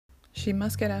She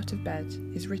Must Get Out of Bed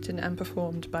is written and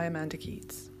performed by Amanda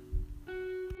Keats.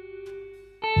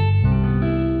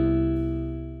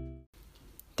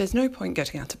 There's no point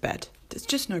getting out of bed. There's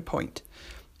just no point.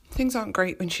 Things aren't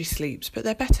great when she sleeps, but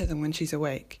they're better than when she's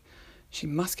awake. She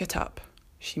must get up.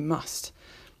 She must.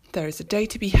 There is a day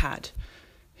to be had.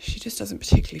 She just doesn't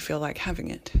particularly feel like having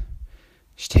it.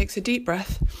 She takes a deep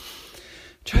breath,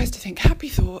 tries to think happy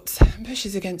thoughts, and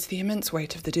pushes against the immense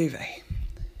weight of the duvet.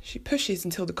 She pushes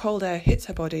until the cold air hits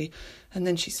her body, and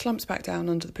then she slumps back down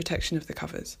under the protection of the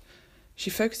covers. She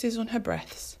focuses on her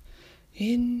breaths.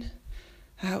 In,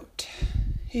 out,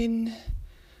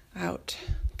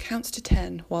 counts to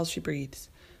 10 while she breathes.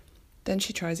 Then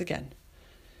she tries again.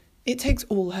 It takes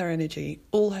all her energy,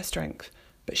 all her strength,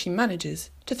 but she manages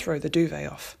to throw the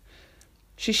duvet off.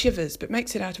 She shivers, but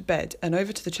makes it out of bed and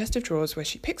over to the chest of drawers where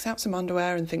she picks out some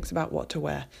underwear and thinks about what to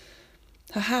wear.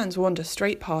 Her hands wander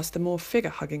straight past the more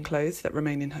figure-hugging clothes that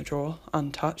remain in her drawer,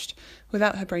 untouched,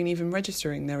 without her brain even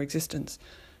registering their existence.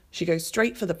 She goes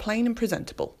straight for the plain and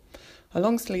presentable, a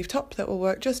long-sleeve top that will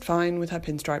work just fine with her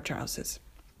pinstripe trousers.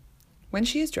 When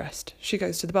she is dressed, she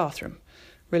goes to the bathroom,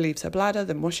 relieves her bladder,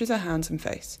 then washes her hands and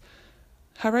face.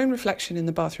 Her own reflection in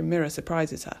the bathroom mirror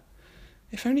surprises her.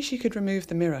 If only she could remove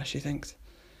the mirror, she thinks.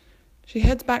 She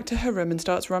heads back to her room and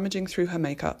starts rummaging through her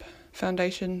makeup,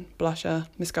 foundation, blusher,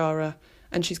 mascara,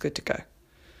 and she's good to go.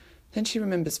 Then she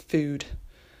remembers food.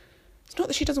 It's not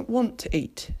that she doesn't want to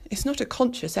eat. It's not a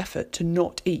conscious effort to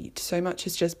not eat, so much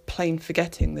as just plain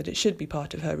forgetting that it should be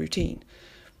part of her routine.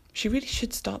 She really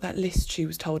should start that list she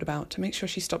was told about to make sure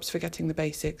she stops forgetting the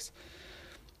basics.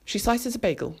 She slices a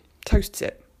bagel, toasts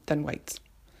it, then waits.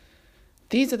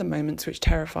 These are the moments which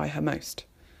terrify her most.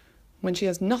 When she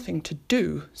has nothing to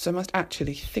do, so must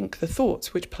actually think the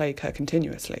thoughts which plague her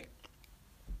continuously.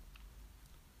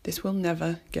 This will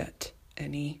never get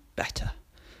any better.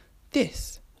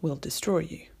 This will destroy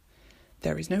you.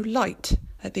 There is no light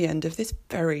at the end of this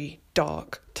very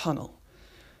dark tunnel.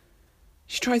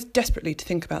 She tries desperately to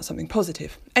think about something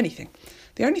positive, anything.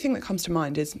 The only thing that comes to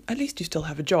mind is, at least you still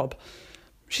have a job.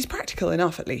 She's practical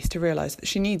enough, at least, to realise that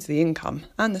she needs the income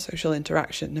and the social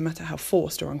interaction, no matter how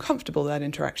forced or uncomfortable that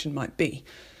interaction might be.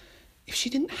 If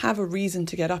she didn't have a reason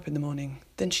to get up in the morning,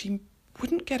 then she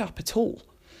wouldn't get up at all.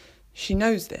 She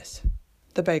knows this.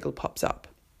 The bagel pops up.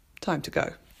 Time to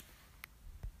go.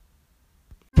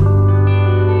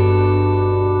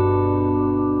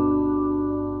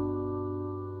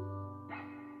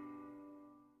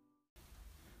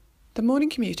 The morning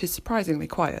commute is surprisingly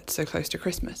quiet, so close to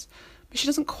Christmas, but she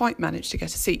doesn't quite manage to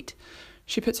get a seat.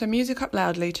 She puts her music up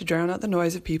loudly to drown out the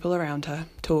noise of people around her,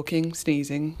 talking,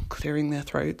 sneezing, clearing their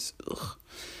throats. Ugh.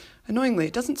 Annoyingly,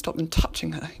 it doesn't stop them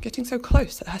touching her, getting so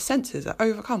close that her senses are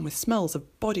overcome with smells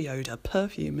of body odour,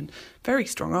 perfume, and very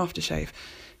strong aftershave.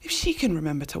 If she can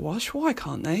remember to wash, why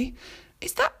can't they?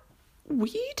 Is that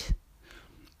weed?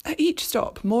 At each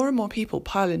stop, more and more people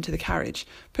pile into the carriage,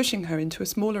 pushing her into a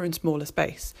smaller and smaller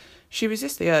space. She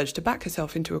resists the urge to back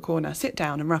herself into a corner, sit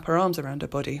down and wrap her arms around her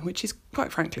body, which is,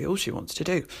 quite frankly, all she wants to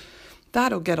do.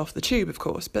 That'll get off the tube, of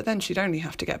course, but then she'd only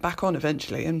have to get back on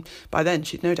eventually, and by then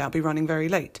she'd no doubt be running very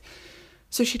late.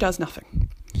 So she does nothing.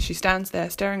 She stands there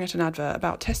staring at an advert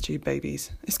about test tube babies,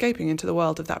 escaping into the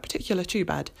world of that particular tube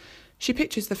ad. She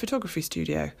pictures the photography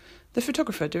studio, the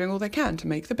photographer doing all they can to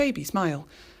make the baby smile.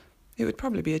 It would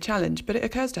probably be a challenge, but it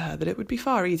occurs to her that it would be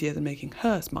far easier than making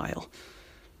her smile.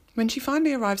 When she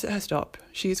finally arrives at her stop,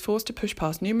 she is forced to push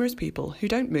past numerous people who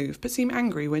don't move but seem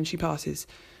angry when she passes.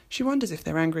 She wonders if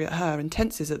they're angry at her and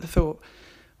tenses at the thought.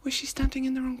 Was she standing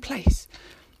in the wrong place?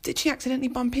 Did she accidentally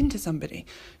bump into somebody?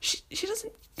 She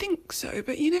doesn't think so,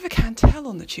 but you never can tell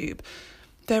on the tube.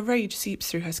 Their rage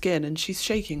seeps through her skin and she's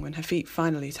shaking when her feet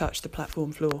finally touch the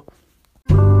platform floor.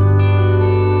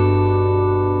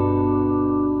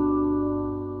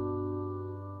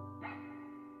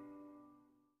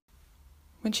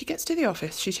 When she gets to the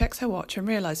office, she checks her watch and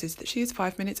realises that she is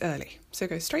 5 minutes early, so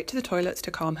goes straight to the toilets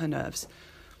to calm her nerves.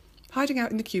 Hiding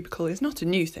out in the cubicle is not a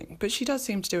new thing, but she does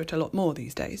seem to do it a lot more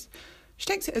these days. She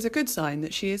takes it as a good sign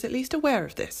that she is at least aware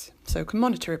of this, so can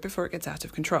monitor it before it gets out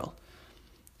of control.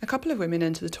 A couple of women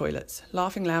enter the toilets,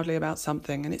 laughing loudly about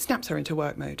something, and it snaps her into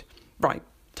work mode. Right,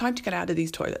 time to get out of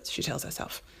these toilets, she tells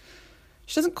herself.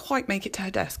 She doesn't quite make it to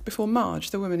her desk before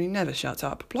Marge, the woman who never shuts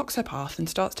up, blocks her path and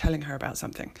starts telling her about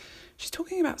something. She's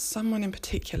talking about someone in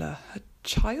particular. A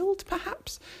child,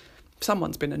 perhaps?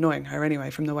 Someone's been annoying her anyway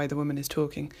from the way the woman is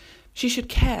talking. She should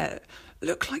care.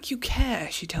 Look like you care,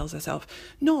 she tells herself.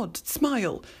 Nod,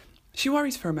 smile. She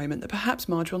worries for a moment that perhaps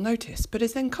Marge will notice, but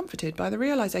is then comforted by the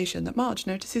realisation that Marge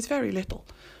notices very little.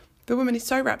 The woman is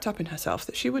so wrapped up in herself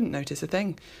that she wouldn't notice a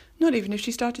thing, not even if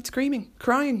she started screaming,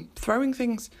 crying, throwing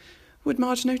things. Would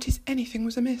Marge notice anything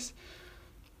was amiss?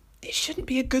 It shouldn't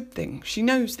be a good thing, she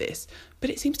knows this, but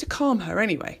it seems to calm her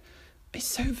anyway. It's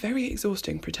so very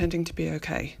exhausting pretending to be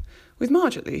okay. With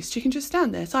Marge, at least, she can just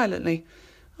stand there silently.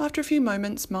 After a few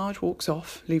moments, Marge walks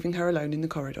off, leaving her alone in the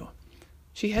corridor.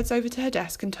 She heads over to her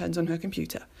desk and turns on her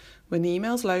computer. When the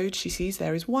emails load, she sees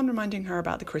there is one reminding her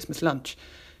about the Christmas lunch.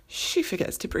 She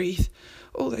forgets to breathe.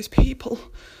 All those people,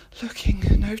 looking,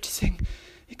 noticing,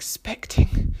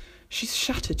 expecting. She's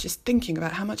shattered just thinking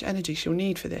about how much energy she'll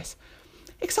need for this.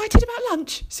 "Excited about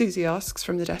lunch?" Susie asks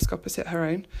from the desk opposite her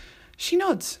own. She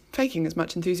nods, faking as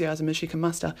much enthusiasm as she can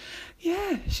muster.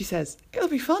 "Yeah," she says, "it'll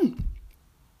be fun."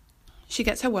 She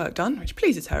gets her work done, which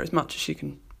pleases her as much as she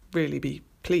can really be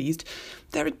pleased.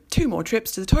 There are 2 more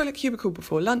trips to the toilet cubicle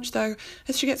before lunch, though,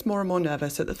 as she gets more and more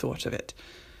nervous at the thought of it.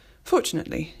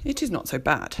 Fortunately, it is not so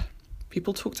bad.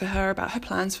 People talk to her about her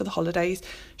plans for the holidays.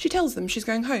 She tells them she's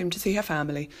going home to see her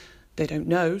family. They don't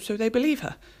know, so they believe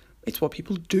her. It's what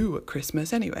people do at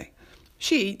Christmas anyway.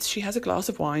 She eats, she has a glass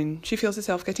of wine, she feels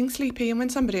herself getting sleepy, and when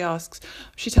somebody asks,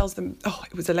 she tells them, "Oh,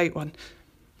 it was a late one."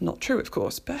 Not true, of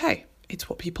course, but hey, it's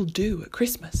what people do at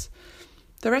Christmas.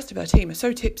 The rest of her team are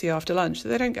so tipsy after lunch that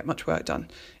they don't get much work done.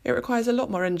 It requires a lot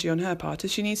more energy on her part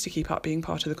as she needs to keep up being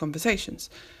part of the conversations.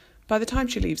 By the time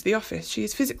she leaves the office, she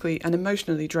is physically and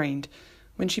emotionally drained.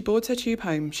 When she boards her tube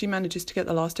home, she manages to get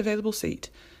the last available seat,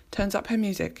 turns up her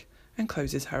music, and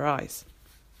closes her eyes.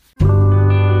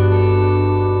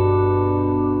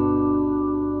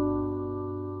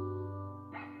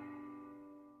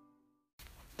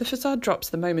 The facade drops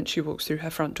the moment she walks through her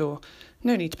front door.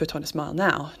 No need to put on a smile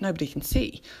now, nobody can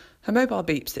see. Her mobile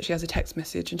beeps that she has a text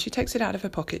message and she takes it out of her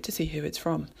pocket to see who it's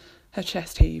from. Her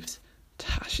chest heaves.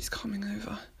 Tash is coming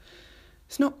over.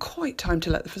 It's not quite time to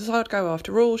let the facade go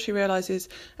after all, she realises,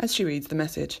 as she reads the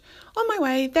message. "On my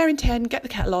way, there in 10, get the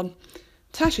kettle on."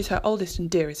 Tash is her oldest and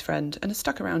dearest friend, and has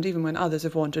stuck around even when others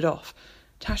have wandered off.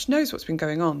 Tash knows what's been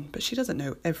going on, but she doesn't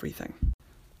know everything.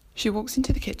 She walks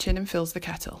into the kitchen and fills the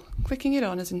kettle, clicking it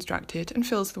on as instructed, and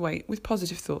fills the weight with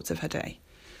positive thoughts of her day.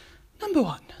 Number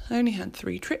 1, I only had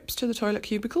 3 trips to the toilet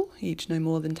cubicle, each no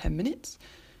more than 10 minutes.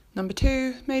 Number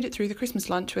 2, made it through the Christmas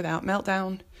lunch without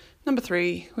meltdown. Number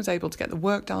 3, was able to get the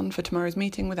work done for tomorrow's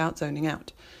meeting without zoning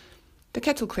out. The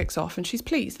kettle clicks off and she's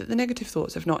pleased that the negative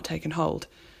thoughts have not taken hold.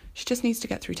 She just needs to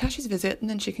get through Tash's visit and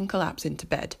then she can collapse into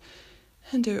bed.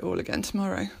 And do it all again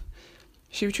tomorrow.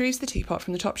 She retrieves the teapot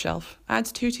from the top shelf,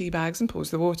 adds 2 tea bags and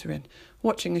pours the water in,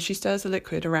 watching as she stirs the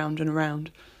liquid around and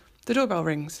around. The doorbell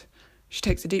rings. She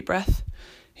takes a deep breath,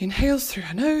 inhales through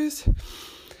her nose,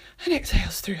 and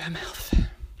exhales through her mouth.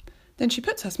 Then she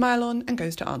puts her smile on and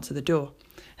goes to answer the door.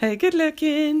 "Hey, good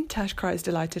looking," Tash cries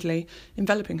delightedly,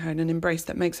 enveloping her in an embrace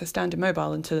that makes her stand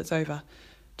immobile until it's over.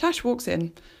 Tash walks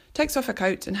in, takes off her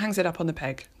coat and hangs it up on the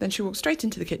peg. Then she walks straight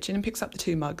into the kitchen and picks up the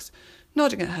 2 mugs,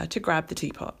 nodding at her to grab the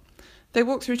teapot. They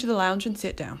walk through to the lounge and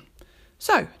sit down.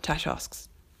 "So," Tash asks,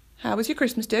 "how was your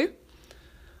Christmas do?"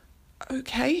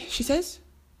 "Okay," she says.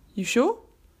 "You sure?"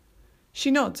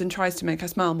 She nods and tries to make her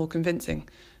smile more convincing.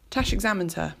 Tash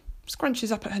examines her,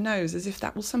 scrunches up at her nose as if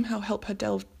that will somehow help her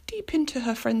delve deep into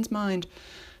her friend's mind.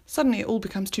 Suddenly it all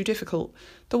becomes too difficult.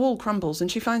 The wall crumbles and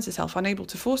she finds herself unable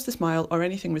to force the smile or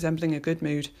anything resembling a good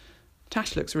mood.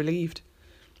 Tash looks relieved.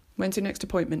 "When's your next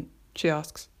appointment?" she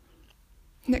asks.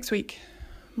 "Next week.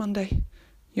 Monday."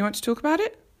 "You want to talk about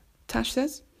it?" Tash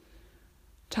says.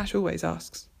 Tash always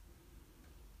asks.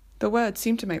 The words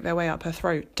seem to make their way up her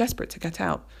throat, desperate to get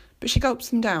out, but she gulps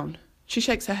them down. She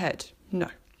shakes her head. "No."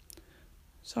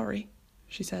 "Sorry,"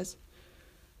 she says.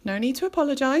 "No need to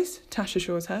apologise," Tash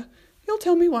assures her. "You'll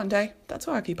tell me one day. That's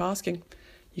why I keep asking.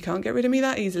 You can't get rid of me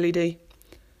that easily, Dee."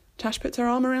 Tash puts her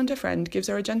arm around her friend, gives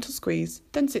her a gentle squeeze,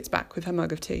 then sits back with her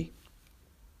mug of tea.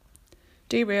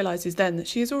 Dee realises then that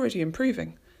she is already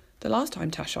improving. The last time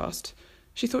Tash asked,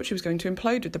 she thought she was going to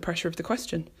implode with the pressure of the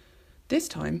question. This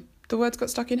time, the words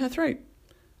got stuck in her throat.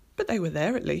 But they were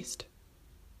there at least.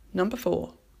 Number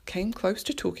 4 came close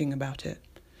to talking about it.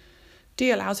 Dee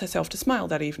allows herself to smile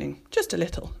that evening, just a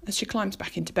little, as she climbs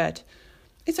back into bed.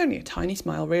 It's only a tiny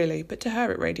smile, really, but to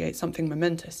her it radiates something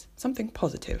momentous, something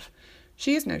positive.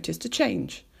 She has noticed a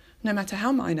change, no matter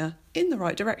how minor, in the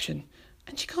right direction,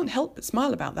 and she can't help but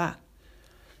smile about that.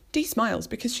 Dee smiles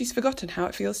because she's forgotten how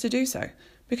it feels to do so,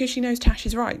 because she knows Tash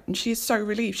is right, and she is so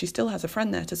relieved she still has a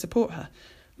friend there to support her.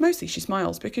 Mostly she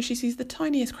smiles because she sees the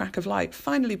tiniest crack of light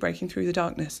finally breaking through the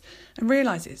darkness, and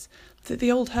realises that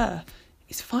the old her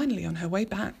is finally on her way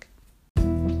back.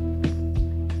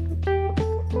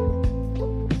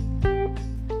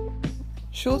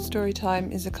 Short Story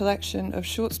Time is a collection of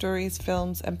short stories,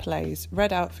 films and plays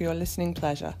read out for your listening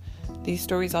pleasure. These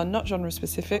stories are not genre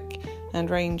specific and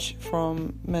range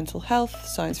from mental health,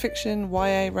 science fiction,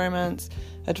 YA, romance,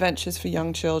 adventures for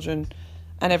young children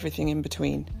and everything in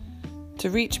between.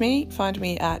 To reach me, find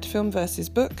me at Film vs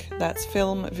Book, that's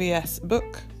Film vs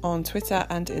Book, on Twitter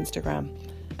and Instagram.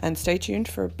 And stay tuned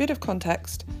for a bit of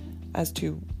context as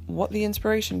to what the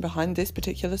inspiration behind this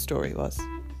particular story was.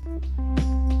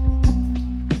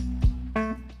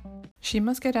 She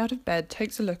Must Get Out of Bed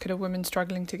takes a look at a woman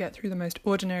struggling to get through the most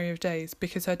ordinary of days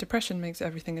because her depression makes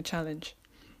everything a challenge.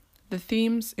 The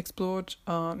themes explored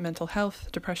are mental health,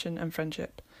 depression and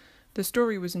friendship. The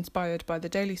story was inspired by the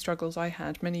daily struggles I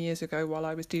had many years ago while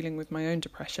I was dealing with my own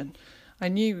depression. I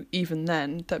knew even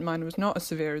then that mine was not as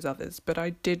severe as others, but I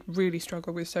did really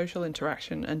struggle with social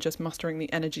interaction, and just mustering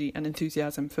the energy and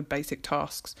enthusiasm for basic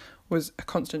tasks was a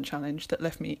constant challenge that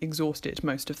left me exhausted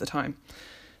most of the time.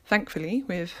 Thankfully,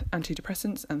 with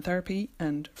antidepressants and therapy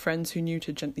and friends who knew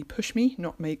to gently push me,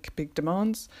 not make big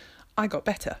demands, I got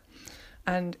better.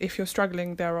 And if you're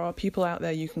struggling, there are people out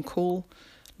there you can call,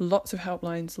 lots of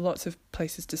helplines, lots of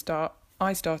places to start.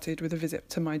 I started with a visit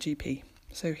to my GP.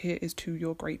 So here is to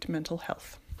your great mental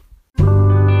health.